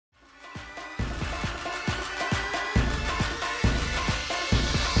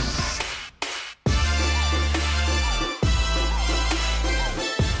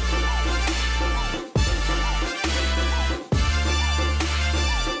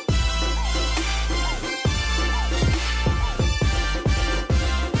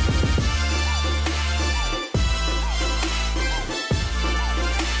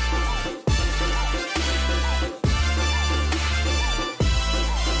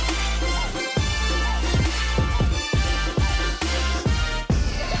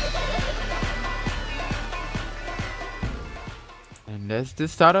It's the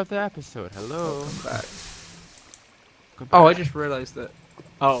start of the episode. Hello. Welcome back. Goodbye. Oh, I just realized that.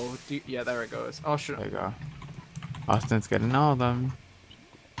 Oh, yeah, there it goes. Oh, shit. There you go. Austin's getting all of them.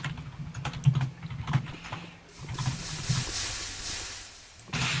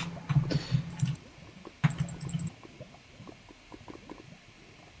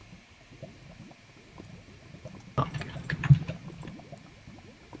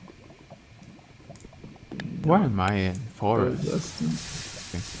 Why am I in forest?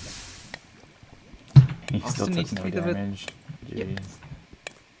 He still Austin needs took to no be the vet- damage. Yeah. Jeez.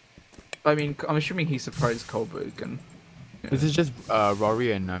 I mean, I'm assuming he surprised Colberg and. This is just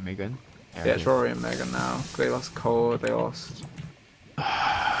Rory and Megan. Yeah, it's Rory and Megan now. They lost Cole, they lost.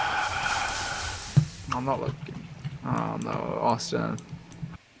 I'm not looking. Oh no, Austin.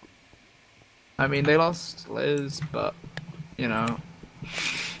 I mean, they lost Liz, but, you know,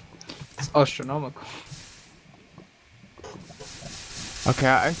 it's astronomical. Okay,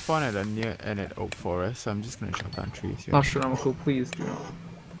 I spawned at an oak forest, so I'm just gonna chop down trees here. Astronomical, please do not.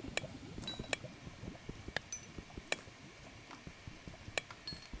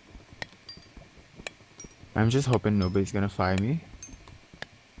 I'm just hoping nobody's gonna fire me.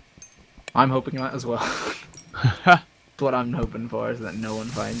 I'm hoping that as well. What I'm hoping for is that no one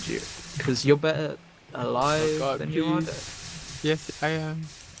finds you. Because you're better alive God, than you are dead. Yes, I am.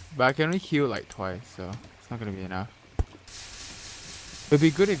 But I can only heal like twice, so it's not gonna be enough. It'd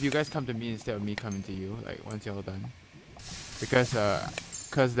be good if you guys come to me instead of me coming to you, like once you're all done.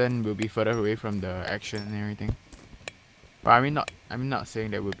 Because then we'll be further away from the action and everything. But I'm not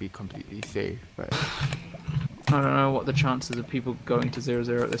saying that we'll be completely safe, but I don't know what the chances of people going to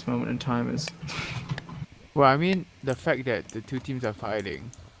 0-0 at this moment in time is. well, I mean the fact that the two teams are fighting.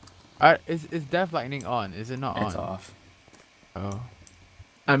 Is Death Lightning on? Is it not on? It's off. Oh.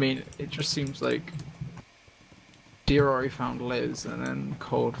 I mean, it just seems like Rory found Liz and then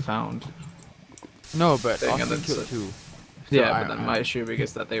Cold found. No, but Thing, and Austin then killed so- two. Yeah, I- but then my assuming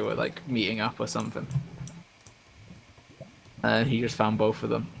is that they were like meeting up or something. And he just found both of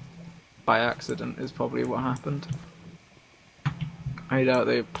them. By accident is probably what happened. I doubt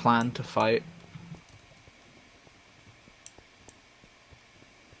they planned to fight.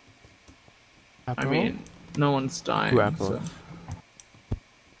 Apple? I mean, no one's dying. Two apples.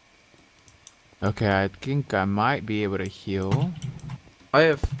 So. Okay, I think I might be able to heal. I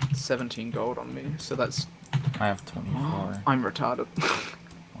have 17 gold on me, so that's. I have 24. I'm retarded.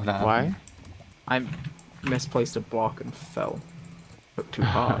 What happened? Why? I misplaced a block and fell. Took 2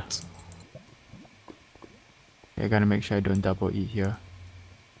 hearts. I gotta make sure I don't double eat here.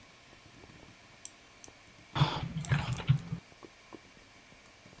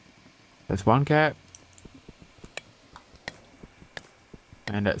 That's 1 gap.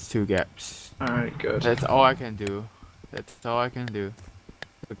 And that's 2 gaps. Alright, good. That's all I can do. That's all I can do.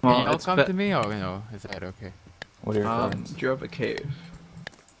 So can Well, you all it's come bet- to me or no? Is that okay? What are your Do cards? you have a cave?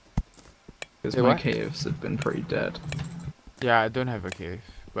 Because Say my what? caves have been pretty dead. Yeah, I don't have a cave.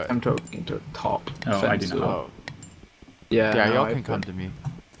 But I'm talking to top. Oh, I do fence. not. oh, Yeah, yeah, no, y'all I've can come been- to me.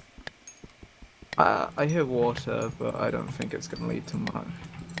 I hear water, but I don't think it's going to lead to much.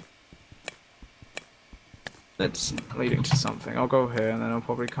 It's leading to something. I'll go here and then I'll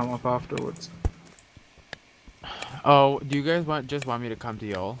probably come up afterwards. Oh, do you guys just want me to come to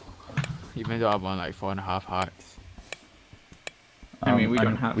y'all? Even though I'm on like 4.5 hearts. I mean, we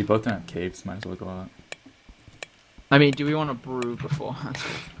don't have- We both don't have caves. Might as well go out. I mean, do we want to brew beforehand?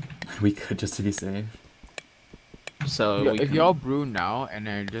 We could just to be safe. So Yeah, we if can... y'all brew now and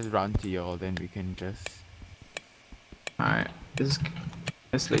then just run to y'all, then we can just. Alright, this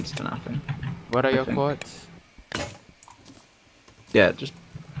leads to nothing. What are I your think- quotes? Yeah, just...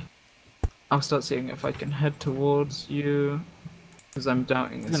 I'll start seeing if I can head towards you. Because I'm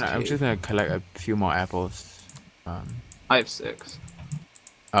doubting this I'm cave. just gonna collect a few more apples. I have 6.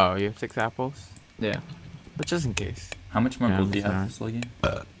 Oh, you have 6 apples? Yeah. But just in case. How much more Yeah, gold do you I'm have for this game?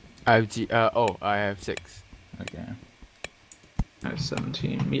 I have 6. Okay. I have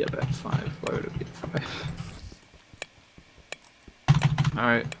 17. Me at bet 5. Why would it be 5?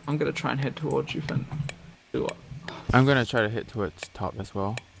 Alright, I'm gonna try and head towards you, Finn. Do what? I'm gonna try to hit towards top as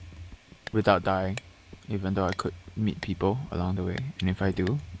well. Without dying. Even though I could meet people along the way. And if I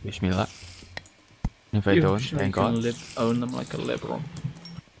do, wish me luck. And if I You don't, actually thank can God. own them like a liberal.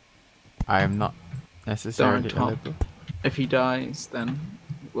 I am not necessarily Darn top. eligible. If he dies, then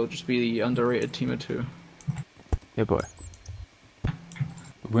we'll just be the underrated team of 2. Yeah, boy. We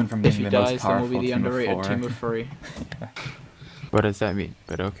went from If being he the most dies, then we'll be powerful the team of underrated 4. team of 3. What does that mean?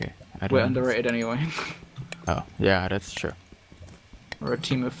 But okay. I don't We're know. underrated anyway. Oh, yeah, that's true. We're a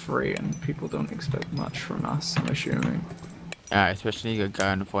team of 3, and people don't expect much from us, I'm assuming. Yeah, especially a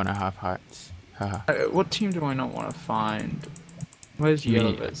guy on 4.5 hearts. Haha. What team do I not want to find? Where's Me.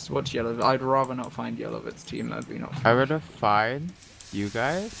 Yellowbits? What's Yellowbits? I'd rather not find Yellowbits team. That'd be not I'd fun. rather find you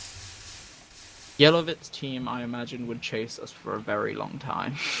guys. Yellowbits team, I imagine, would chase us for a very long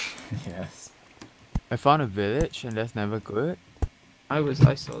time. Yes. I found a village and that's never good. I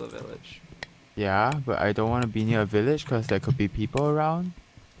saw the village. Yeah, but I don't want to be near a village because there could be people around.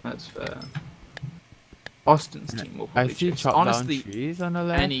 That's fair. Austin's team will I probably see chase. chopped Honestly, down trees on the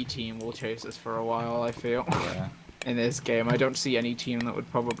left. any team will chase us for a while, I feel. Yeah. In this game, I don't see any team that would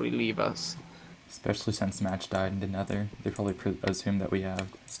probably leave us. Especially since Match died in the Nether. They probably assume that we have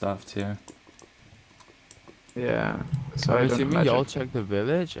stuff too. Yeah. So I'm I don't assuming imagine. y'all check the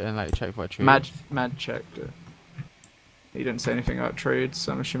village and like check for trades. Mad checked it. He didn't say anything about trades,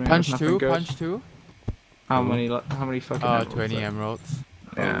 so I'm assuming Punch there's nothing 2, good. punch 2. How many fucking emeralds 20 there? emeralds.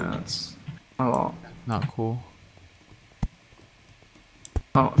 Yeah, that's a lot. Not cool.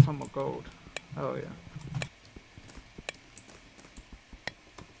 Oh, I found more gold. Oh yeah.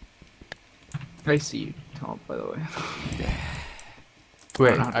 I see you, Tom, by the way.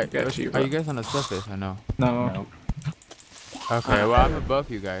 Wait, know how to get to you, are but- you guys on the surface or no? No. Nope. Okay, well I'm above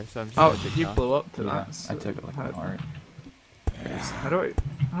you guys, so I'm just Oh, gonna dig you down. blew up to Yeah, that. I took it like an art. How do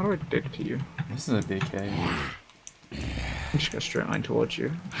I dig to you? This is a big cave. I'm just gonna straight line towards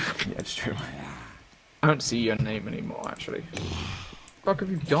you. Yeah, it's true. I don't see your name anymore, actually. Fuck have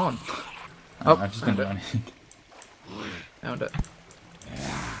you done? Oh, Oh, I've just been found it. running. Found it.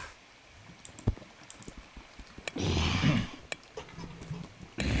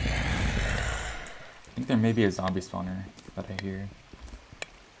 I think there may be a zombie spawner that I hear.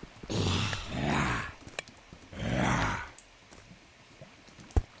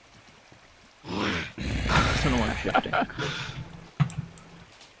 I don't know why I'm shifting.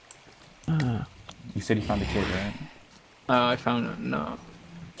 You said you found the cave, right? I found it. No.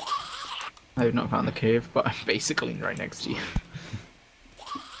 I have not found the cave, but I'm basically right next to you.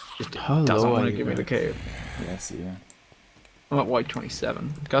 Just How doesn't low want are to you give me the guys? cave. Yeah, I see you. I'm at white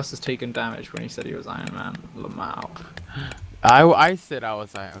 27. Gus has taken damage when he said he was Iron Man. Lamau. I said I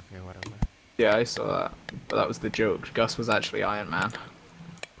was like, okay, whatever. Yeah, I saw that. But that was the joke. Gus was actually Iron Man.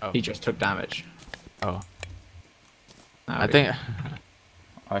 Oh. He just took damage. Oh. I Howdy. think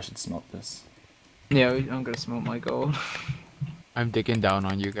Oh, I should smelt this. Yeah, I'm gonna smoke my gold. I'm digging down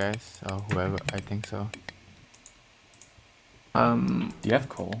on you guys, or whoever, I think so. Do you have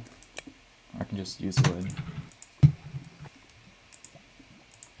coal? I can just use wood.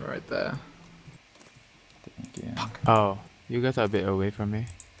 Right there. Thank you. Oh, you guys are a bit away from me.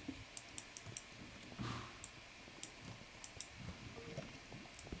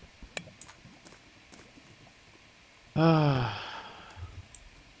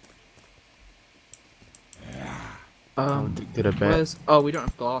 I'll dig to the bed. Where's... Oh, we don't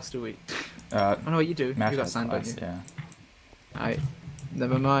have glass, do we? Uh, Oh no, you do. Match You got has sand, don't glass, you? yeah. Alright.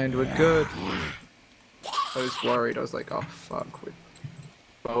 Never mind, we're good. I was worried, I was like, oh fuck.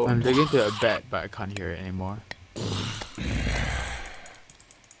 Oh, I'm digging to a bed, but I can't hear it anymore.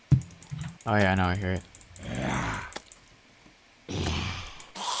 Oh yeah, now I hear it.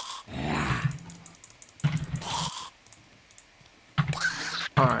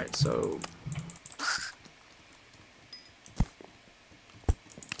 Alright, so...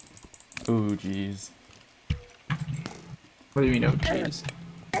 Ooh, jeez. What do you mean, oh jeez?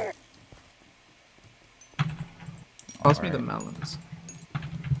 Pass me the Alright, melons.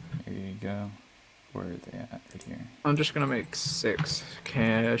 here you go. Where are they at? Right here. I'm just gonna make 6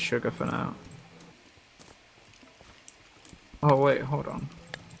 sugar for now. Oh wait, hold on.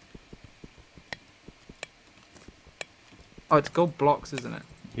 Oh, it's gold blocks, isn't it?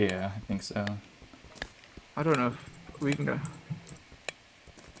 Yeah, I think so. I don't know if we can go.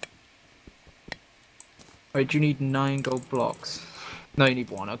 Wait, do you need 9 gold blocks? No, you need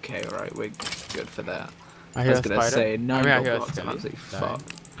 1. Okay, alright, we're good for that. I I hear was a gonna spider. say 9 I gold hear a blocks and I was skelly like, dying.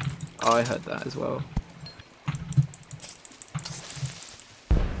 fuck. Oh, I heard that as well.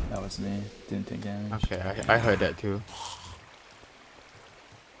 That was me. Didn't take damage. Okay, I heard that too.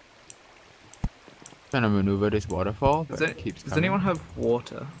 Trying to maneuver this waterfall, but it keeps Does coming. anyone have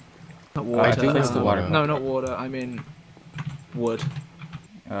water? Not I water. think it's the water. No, not water. I mean wood.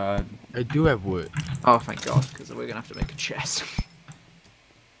 Uh, I do have wood. Oh, thank God, because we're gonna have to make a chest.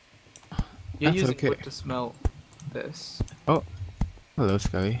 You're That's using okay. wood to smelt this. Hello,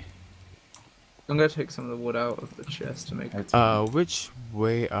 Skelly. I'm gonna take some of the wood out of the chest to make. it's Which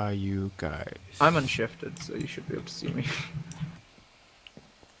way are you guys? I'm unshifted, so you should be able to see me.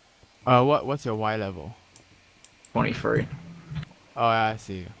 What's your Y level? 23. Oh, yeah, I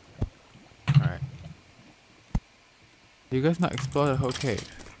see you. Alright. You guys not explore the whole cave?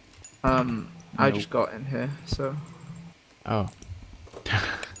 I Nope. just got in here, so Oh.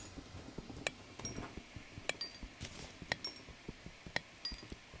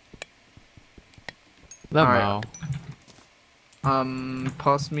 Lemao.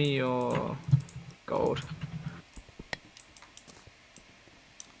 pass me your gold.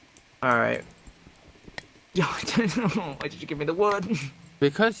 Alright. I don't know. Why did you give me the wood?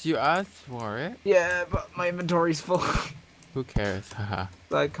 Because you asked for it. Yeah, but my inventory's full. Who cares? Haha.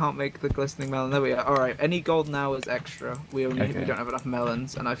 I can't make the glistening melon. There we are. Alright, any gold now is extra. We Okay. don't have enough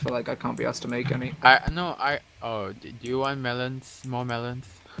melons, and I feel like I can't be asked to make any. Oh, do you want melons? More melons?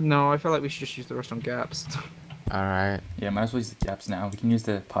 No, I feel like we should just use the rest on gaps. Alright. Yeah, might as well use the gaps now. We can use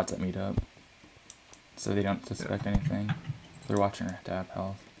the pots that meet up. So they don't suspect anything. They're watching our tab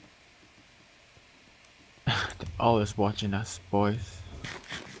health. Always watching us, boys.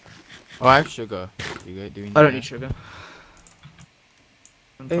 Oh, I have sugar. You guys doing I don't need sugar.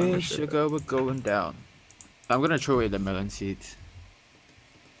 I'm fine Hey, with sugar, we're going down. I'm gonna throw away the melon seeds.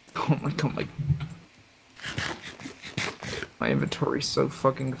 Oh my god, my inventory's so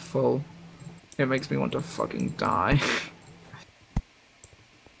fucking full. It makes me want to fucking die.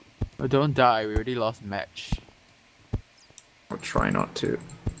 Oh, don't die, we already lost match. I'll try not to.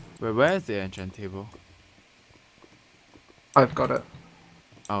 Wait, where's the enchant table? I've got it.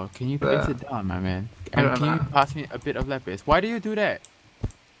 Oh, can you place There. it down, my man? I And don't can you know. pass me a bit of lapis? Why do you do that?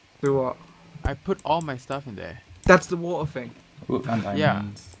 Do what? I put all my stuff in there. That's the water thing. Ooh, found Yeah.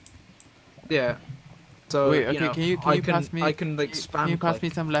 diamonds. Yeah. So Wait, okay, you know, can you I can pass me? I can like Can spam. you pass click. me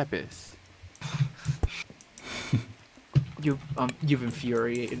some lapis? You've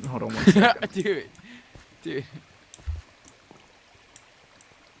infuriated. Hold on one second. Dude.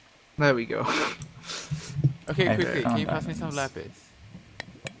 There we go. Okay, I quickly, can found you pass me some diamonds. lapis?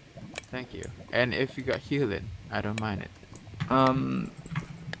 Thank you. And if you got healing, I don't mind it. How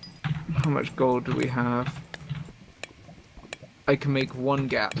much gold do we have? I can make one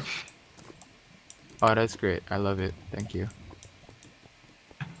gap. Oh, that's great. I love it. Thank you.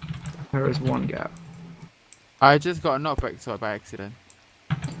 There is one gap. I just got a knockback sword by accident.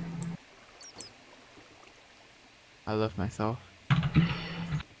 I love myself.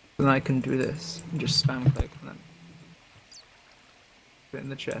 Then I can do this and just spam click and then put it in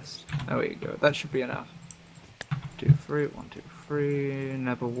the chest. There we go. That should be enough. 2, 3, 1, 2, 3.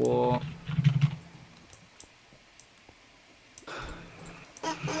 Never war.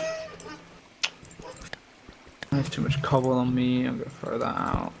 I have too much cobble on me. I'm gonna throw that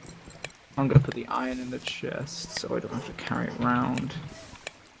out. I'm gonna put the iron in the chest so I don't have to carry it around.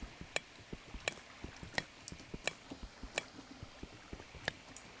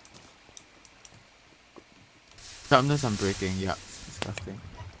 Sometimes I'm breaking. Yeah, it's disgusting.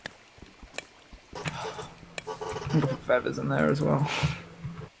 I'm gonna put feathers in there as well.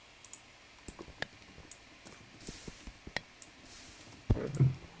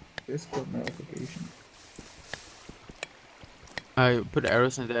 Discord notification. I put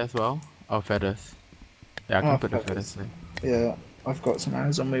arrows in there as well. Oh, feathers. Yeah, I can Oh, put the feathers. feathers in. Yeah, I've got some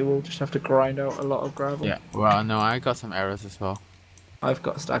arrows on me. We'll just have to grind out a lot of gravel. Yeah. Well, no, I got some arrows as well. I've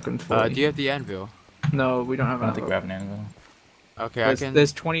got stack and 40. Do you have the anvil? No, we don't have I don't think we enough. have an anvil. Okay, I can.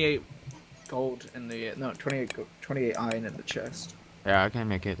 There's 28 gold in the 28 iron in the chest. Yeah, I can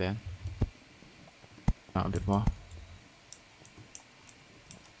make it then. Not a bit more.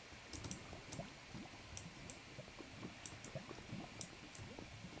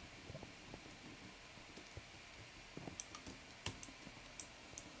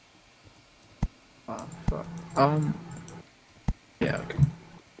 Oh, fuck. Yeah, okay.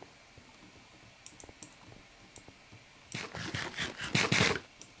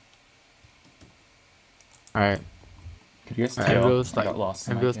 Alright. Could you guys Alright, tell? anvil's I got lost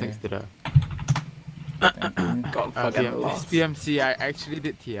in my anvil's cave. next to the. Thank you. God, fucking PM, lost. BMC, I actually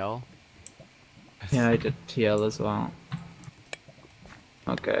did TL. Yeah, I did TL as well.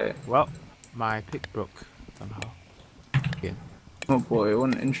 Okay. Well, my pick broke somehow. Again. Oh boy,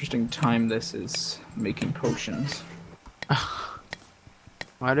 what an interesting time this is making potions.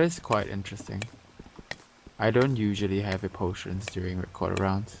 Well, that is quite interesting. I don't usually have a potions during record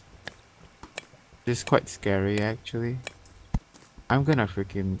rounds. It's quite scary actually. I'm gonna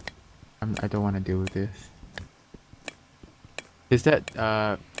freaking... I don't want to deal with this. Is that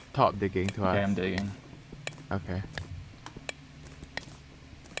top digging to us? Okay, I'm digging. Okay.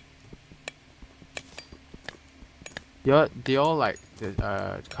 Do y'all like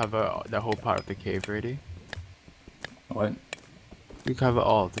cover the whole part of the cave already? What? We cover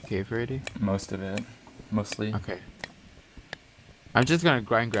all of the cave already? Most of it. Mostly. Okay. I'm just gonna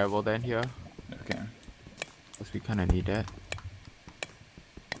grind gravel then here. Okay. we kind of need that.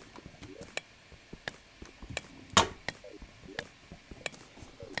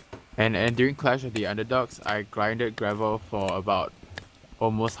 And during Clash of the Underdogs, I grinded gravel for about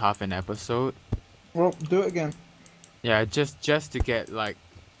almost half an episode. Well, do it again. Yeah, just to get like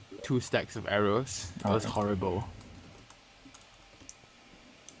 2 stacks of arrows. It was Alright. horrible.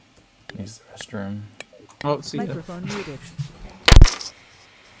 Use the restroom. Oh, see ya. Microphone muted.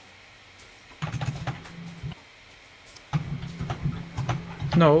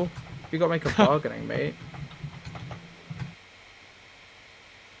 No, you gotta make a bargaining, mate.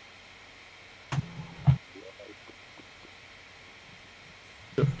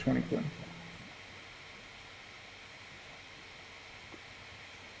 Do it for 20 quid.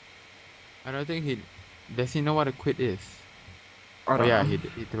 I don't think he... Does he know what a quid is? I Oh don't yeah, know.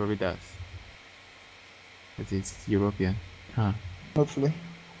 he probably does. Because he's European. Huh. Hopefully.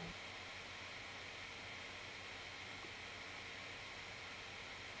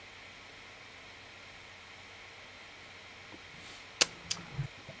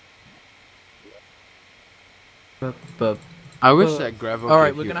 But I wish that gravel all right,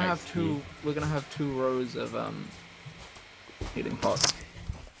 gave we're you gonna have XP. two. We're gonna have 2 rows of healing pots.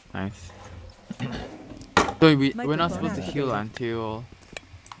 Nice. So we're not Microphone supposed to heal activated. until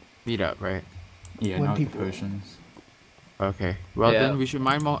meetup, right? Yeah, When not with the people- potions. Okay. Well Yeah. then we should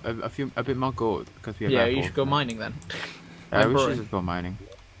mine more a bit more gold because we have Yeah, apples. you should go mining then. Yeah, we Brewing. should just go mining.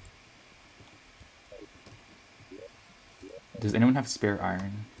 Does anyone have spare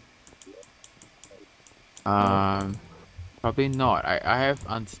iron? Probably not. I have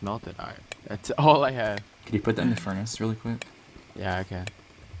unsmelted iron. That's all I have. Could you put that in the furnace really quick? Yeah, I can.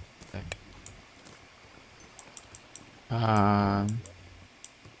 Okay.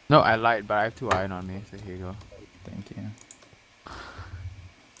 No, I lied, but I have 2 iron on me, so here you go. Thank you.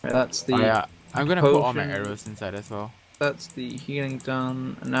 Right, that's the Oh, yeah, I'm gonna put all my potion. arrows inside as well. That's the healing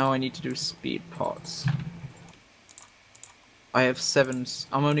done. And now I need to do speed pots. I have 7.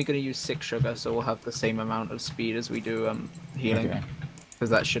 I'm only going to use 6 sugar, so we'll have the same amount of speed as we do healing, Okay. because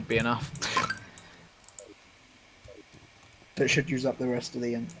that should be enough. That should use up the rest of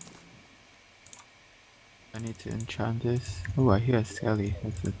the I need to enchant this. Oh, I hear a Skelly.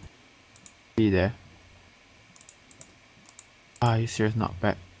 That's a bee there. Ah, you serious? Not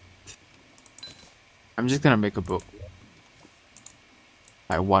bad. I'm just gonna make a book.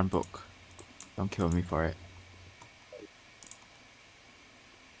 Like 1 book. Don't kill me for it.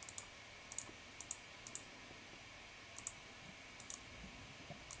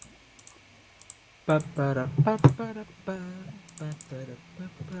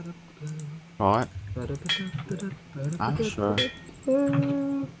 What? I'm sure.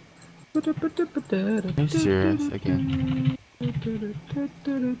 Are you serious again?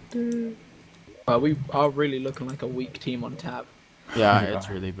 We are really looking like a weak team on tab. Yeah, Yeah. it's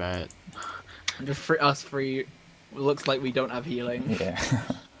really bad. And just us 3 looks like we don't have healing. Yeah.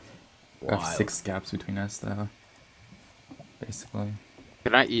 We have Wild. 6 gaps between us though. Basically.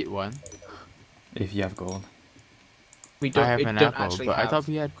 Can I eat one? If you have gold. We I don't. have It an don't apple, actually but have. I thought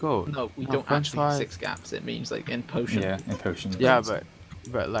we had gold. No, we No, don't French actually have fries. 6 gaps. It means like in potion. Yeah, and potions. Yeah,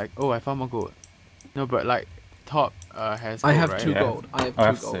 but like, oh, I found more gold. No, but like, top has gold, I have right? 2 Yeah. gold. I have 2 I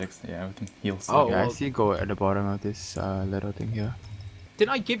have gold. 6. Yeah, we can heal some. Oh, Yeah, I well- see gold at the bottom of this little thing here. Did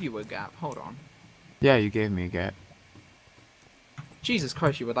I give you a gap? Hold on. Yeah, you gave me a gap. Jesus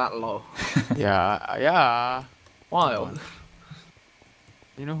Christ, you were that low. Yeah, yeah. Wild.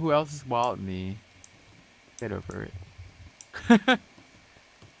 You know who else is wild? Me. Get over it. Are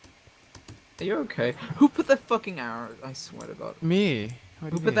you okay? Who put the fucking arrows? I swear to God. Me.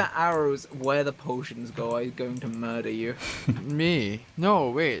 What do Who you put the arrows where the potions go? I'm going to murder you. mean? Me. No,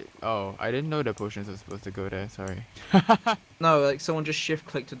 wait. Oh, I didn't know the potions were supposed to go there. Sorry. No, like someone just shift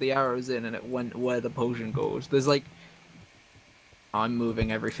clicked the arrows in and it went where the potion goes. There's like... I'm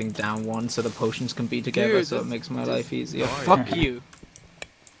moving everything down 1 so the potions can be together Dude, so it just- makes my just life easier. ignore it. Fuck you.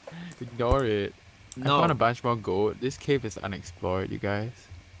 Ignore it. I No. found a bunch more gold. This cave is unexplored, you guys.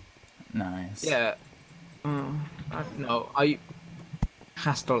 Nice. Yeah. No, I...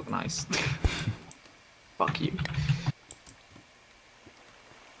 Has to look nice. Fuck you.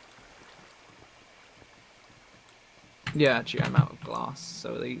 Yeah, actually, I'm out of glass,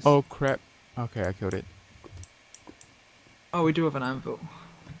 so these... Oh crap. Okay, I killed it. Oh, we do have an anvil.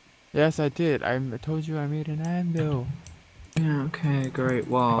 Yes, I did. I told you I made an anvil. Yeah, okay, great.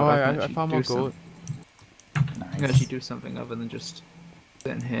 Wow. Oh, can I actually found do more some- gold. I can actually Nice. do something other than just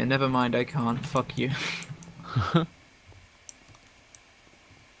sitting here. Never mind, I can't. Fuck you.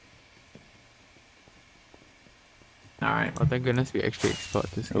 Alright. Oh, thank goodness we actually explored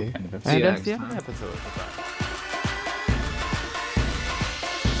this Oh, cave. end of And episode. See ya that's the next end of the time. episode. Bye-bye.